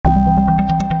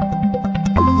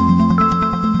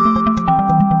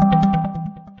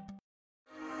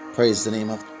Praise the name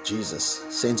of Jesus.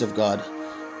 Saints of God,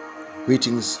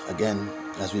 greetings again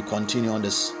as we continue on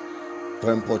this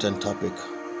very important topic,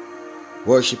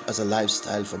 worship as a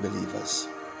lifestyle for believers.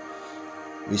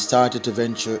 We started to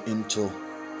venture into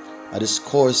a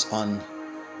discourse on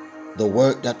the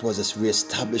work that was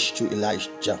reestablished through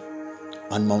Elijah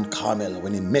on Mount Carmel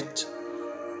when he met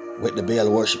with the Baal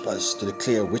worshippers to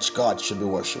declare which God should be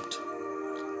worshipped.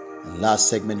 In the last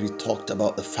segment, we talked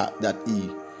about the fact that he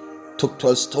took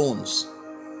 12 stones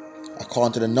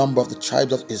according to the number of the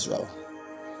tribes of Israel,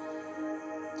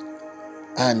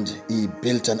 and he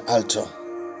built an altar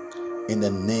in the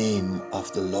name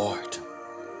of the Lord.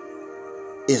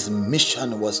 His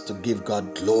mission was to give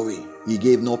God glory. He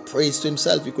gave no praise to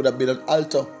himself. He could have built an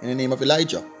altar in the name of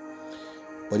Elijah,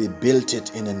 but he built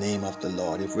it in the name of the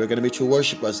Lord. If we're going to be true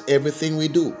worshipers, everything we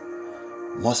do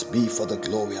must be for the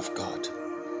glory of God,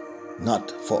 not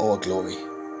for our glory,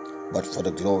 but for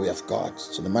the glory of God.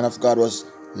 So the man of God was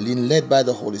led by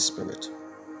the Holy Spirit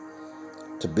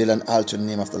to build an altar in the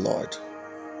name of the Lord.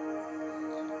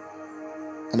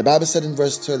 And the Bible said in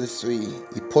verse 33,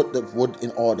 he put the wood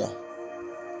in order,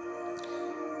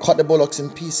 cut the bullocks in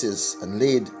pieces, and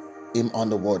laid him on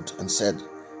the wood, and said,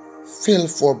 "Fill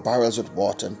 4 barrels with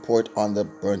water and pour it on the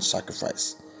burnt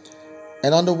sacrifice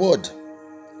and on the wood."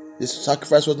 This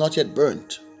sacrifice was not yet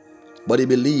burnt, but he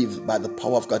believed by the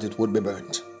power of God it would be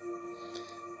burnt.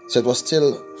 So it was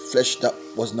still flesh that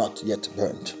was not yet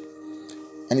burnt.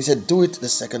 And he said, "Do it the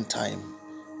second time."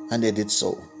 And they did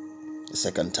so the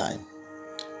second time.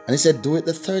 And he said, "Do it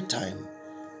the third time."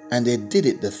 And they did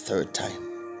it the third time.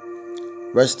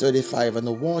 Verse 35, and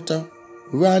the water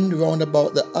ran round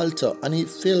about the altar, and he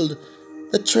filled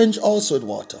the trench also with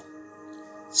water.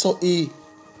 So he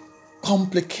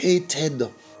complicated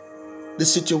the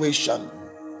situation,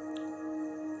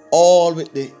 all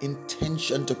with the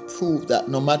intention to prove that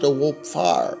no matter how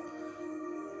far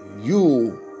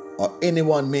you or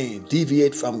anyone may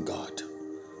deviate from God,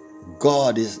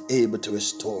 God is able to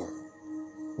restore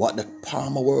what the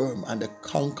palmer worm and the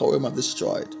canker worm have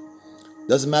destroyed.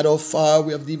 Doesn't matter how far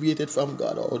we have deviated from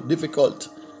God or how difficult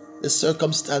the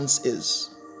circumstance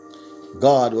is,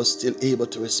 God was still able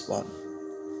to respond.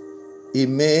 He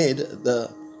made the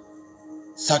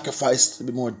sacrifice to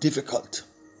be more difficult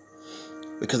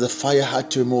because the fire had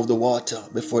to remove the water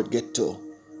before it get to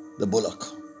the bullock.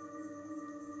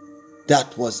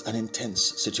 That was an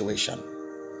intense situation.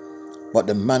 But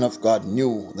the man of God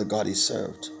knew the God he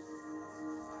served.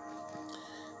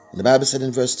 And the Bible said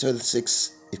in verse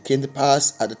 36, it came to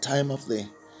pass at the time of the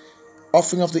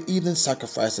offering of the evening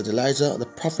sacrifice that Elijah the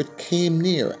prophet came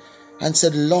near and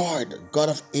said, "Lord, God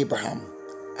of Abraham,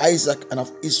 Isaac, and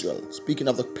of Israel," speaking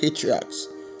of the patriarchs,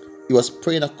 he was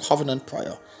praying a covenant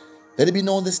prayer, "Let it be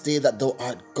known this day that thou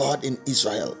art God in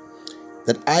Israel,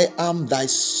 that I am thy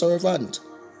servant,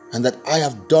 and that I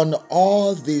have done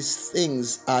all these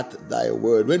things at thy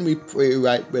word." When we pray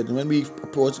right, when we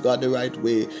approach God the right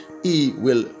way, he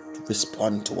will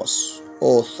respond to us.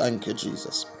 Oh, thank you,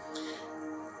 Jesus.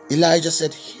 Elijah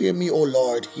said, "Hear me, O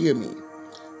Lord, hear me,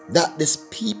 that this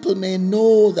people may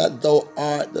know that thou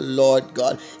art the Lord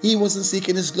God." He wasn't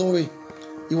seeking his glory.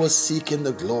 He was seeking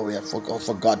the glory for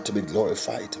God to be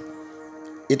glorified.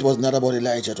 It was not about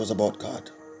Elijah, it was about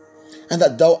God. And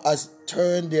that thou hast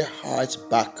turned their hearts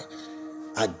back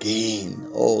again.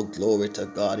 Oh, glory to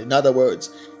God. In other words,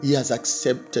 he has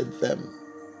accepted them.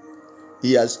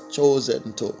 He has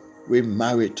chosen to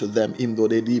remarry to them, even though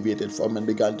they deviated from and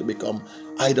began to become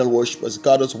idol worshippers.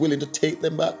 God was willing to take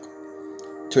them back,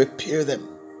 to repair them,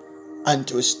 and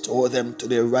to restore them to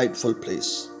their rightful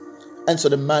place. And so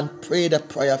the man prayed a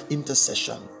prayer of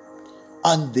intercession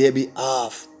on their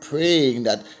behalf, praying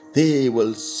that they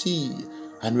will see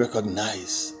and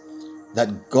recognize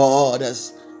that God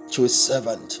has, through his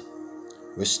servant,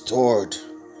 restored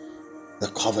the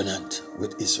covenant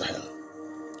with Israel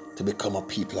to become a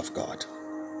people of God,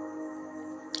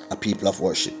 a people of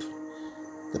worship.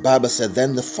 The Bible said,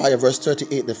 then the fire, verse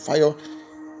 38, the fire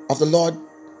of the Lord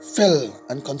fell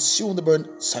and consumed the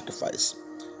burnt sacrifice,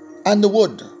 and the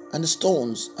wood, and the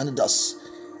stones, and the dust,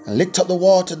 and licked up the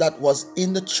water that was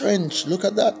in the trench. Look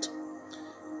at that.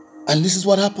 And this is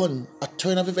what happened. A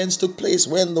turn of events took place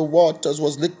when the waters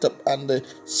was licked up and the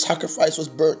sacrifice was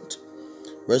burnt.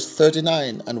 Verse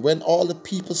 39, and when all the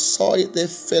people saw it, they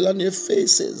fell on their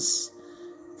faces.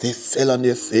 They fell on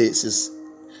their faces.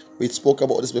 We spoke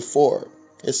about this before.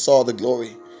 They saw the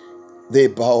glory. They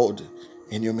bowed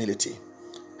in humility.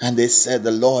 And they said,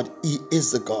 "The Lord, he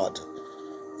is the God.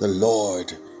 The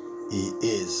Lord, he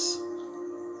is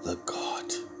the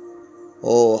God."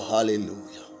 Oh,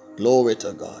 hallelujah. Glory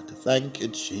to God. Thank you,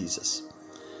 Jesus.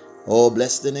 Oh,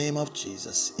 bless the name of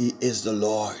Jesus. He is the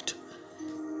Lord.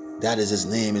 That is his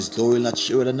name. His glory will not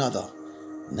share with another,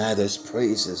 neither his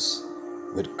praises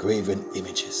with graven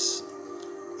images.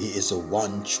 He is the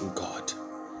one true God,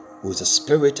 who is a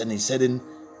spirit, and he said in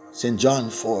St.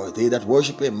 John 4, they that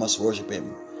worship him must worship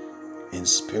him in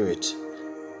spirit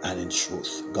and in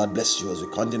truth. God bless you as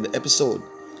we continue the episode.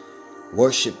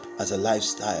 Worship as a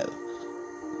lifestyle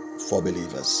for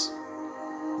believers.